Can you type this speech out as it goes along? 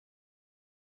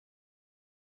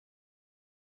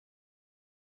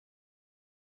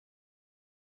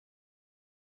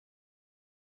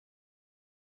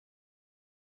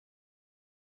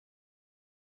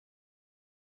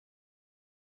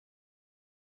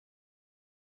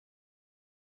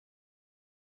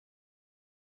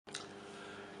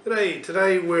G'day,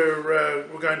 today we're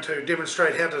going to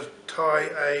demonstrate how to tie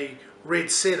a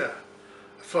red setter,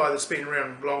 a fly that's been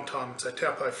around a long time. It's a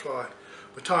taupo fly.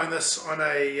 We're tying this on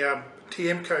a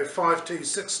TMCO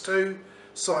 5262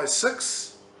 size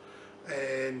 6,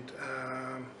 and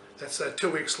that's a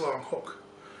 2x long hook.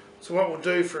 So what we'll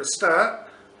do for a start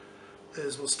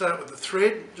is we'll start with the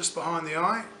thread just behind the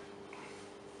eye.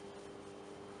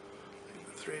 Take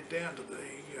the thread down to the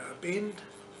bend.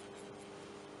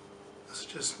 This is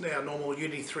just now normal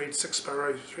uni thread,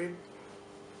 6-row thread.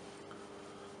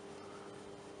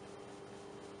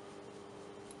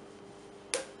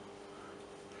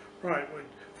 Right,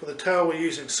 for the tail we're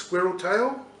using squirrel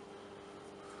tail.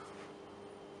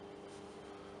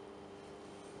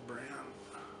 Brown.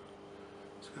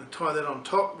 Just going to tie that on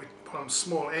top. We put on a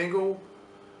small angle.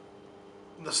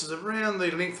 This is around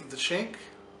the length of the shank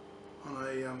on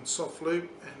a soft loop,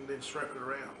 and then just wrap it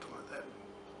around like that.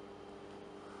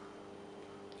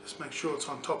 Just make sure it's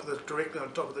on top of directly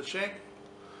on top of the shank,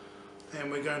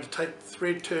 and we're going to take the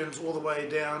thread turns all the way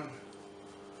down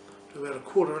to about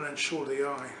 1/4 inch short of the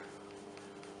eye.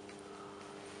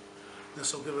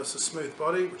 This will give us a smooth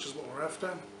body, which is what we're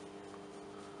after.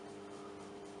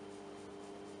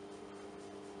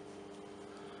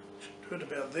 Should do it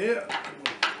about there, and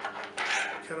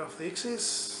we'll cut off the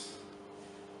excess.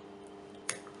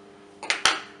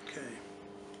 Okay.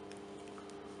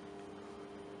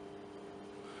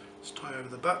 Just tie over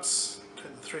the butts,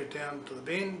 take the thread down to the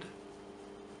bend.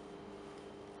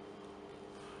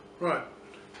 Right,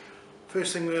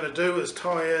 first thing we're going to do is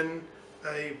tie in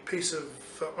a piece of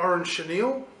orange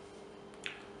chenille.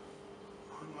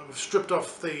 I've stripped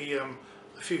off a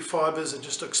few fibres and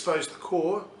just exposed the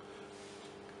core.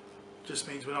 Just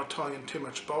means we're not tying in too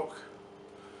much bulk.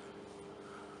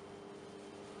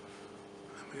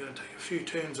 And we're going to take a few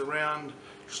turns around,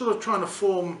 sort of trying to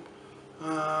form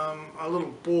a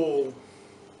little ball,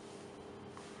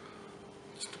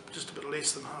 just a bit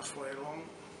less than halfway along,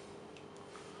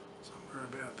 somewhere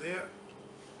about there.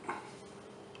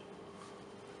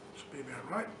 Should be about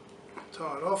right.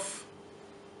 Tie it off.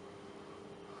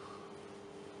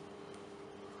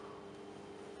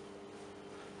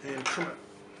 And trim it.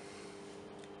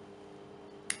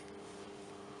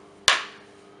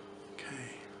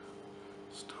 Okay,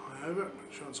 just tie over it,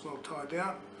 make sure it's well tied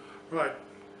down. Right,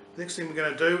 next thing we're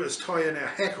going to do is tie in our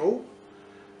hackle.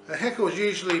 A hackle is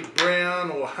usually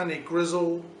brown or honey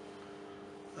grizzle,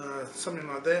 something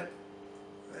like that.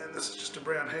 And this is just a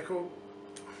brown hackle.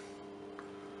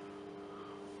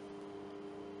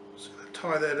 Just going to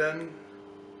tie that in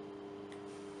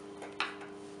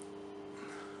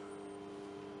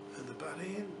at the butt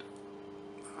end,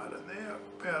 right in there,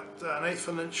 about 1/8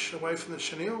 of an inch away from the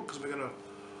chenille, because we're going to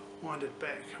wind it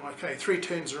back. Okay, 3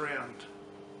 turns around.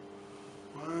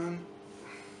 1,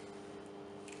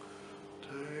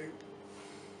 2,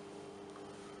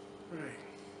 3.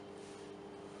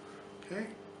 Okay,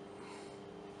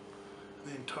 and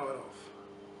then tie it off.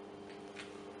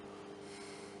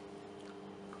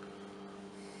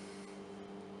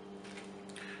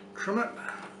 Trim it.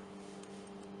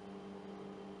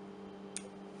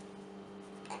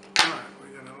 Right,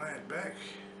 we're going to lay it back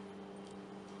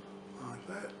like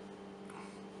that.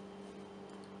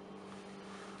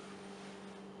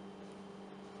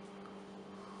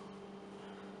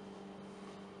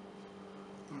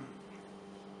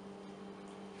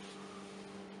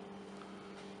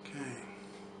 Okay.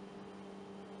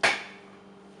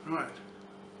 Right.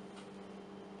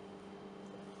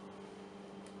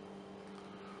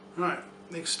 Right.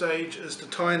 Next stage is to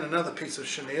tie in another piece of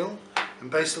chenille,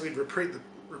 and basically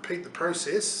repeat the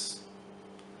process.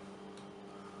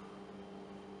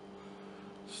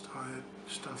 Just tie it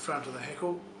just in front of the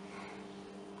hackle.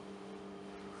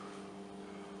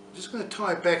 I'm just going to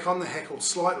tie it back on the hackle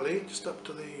slightly, just up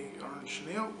to the orange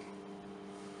chenille.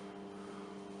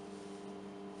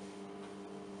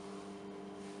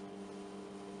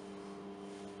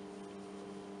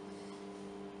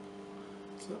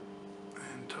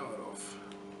 And tie it off.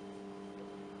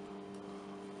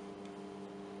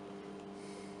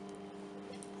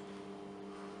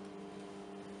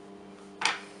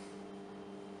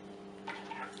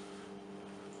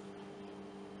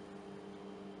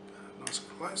 Nice and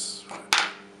close. Right.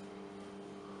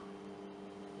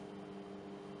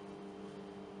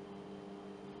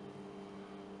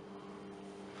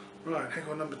 Right,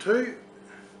 hackle number 2.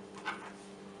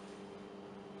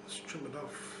 Let's trim it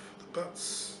off the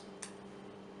butts.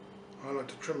 I like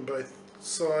to trim both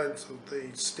sides of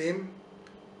the stem,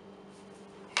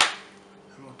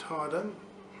 and we'll tie it in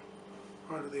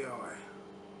right at the eye.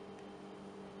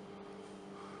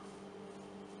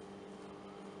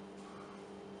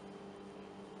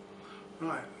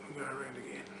 Right, we'll go around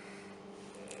again.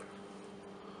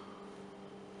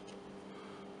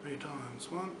 3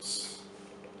 times, once,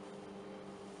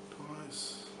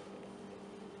 twice,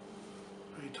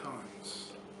 3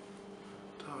 times.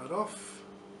 Tie it off.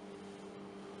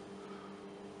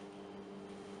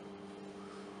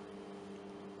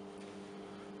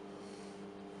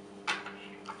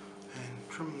 And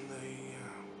trim the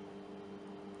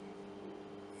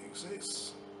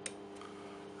excess.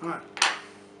 Right,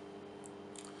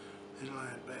 then lay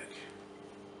it back.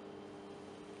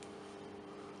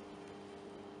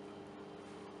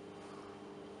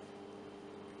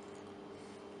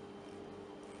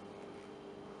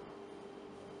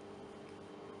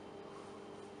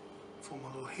 Form a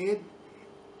little head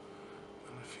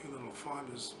and a few little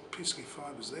fibres, pesky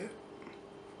fibres there.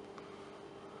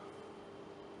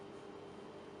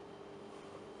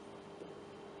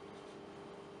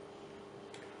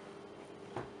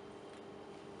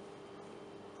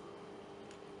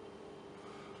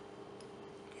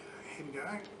 Get our head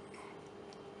going.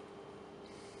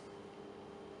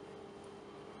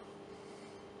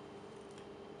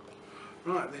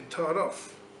 Right, then tie it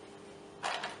off.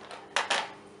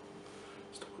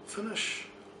 Finish.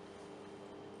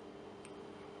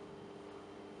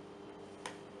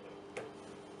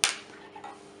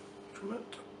 Trim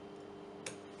it.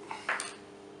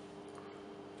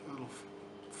 Little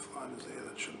fibres there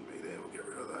that shouldn't be there, we'll get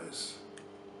rid of those.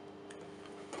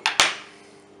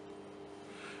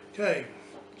 Okay,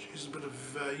 use a bit of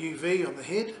UV on the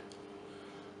head.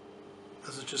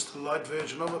 This is just a light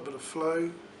version of it, bit of flow.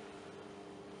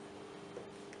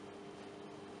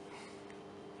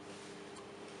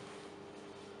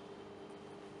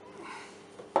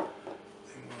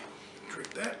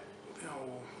 That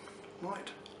our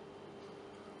light.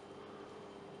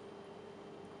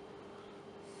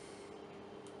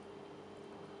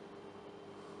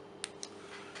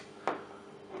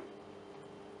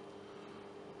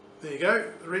 There you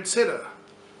go, the red setter.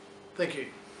 Thank you.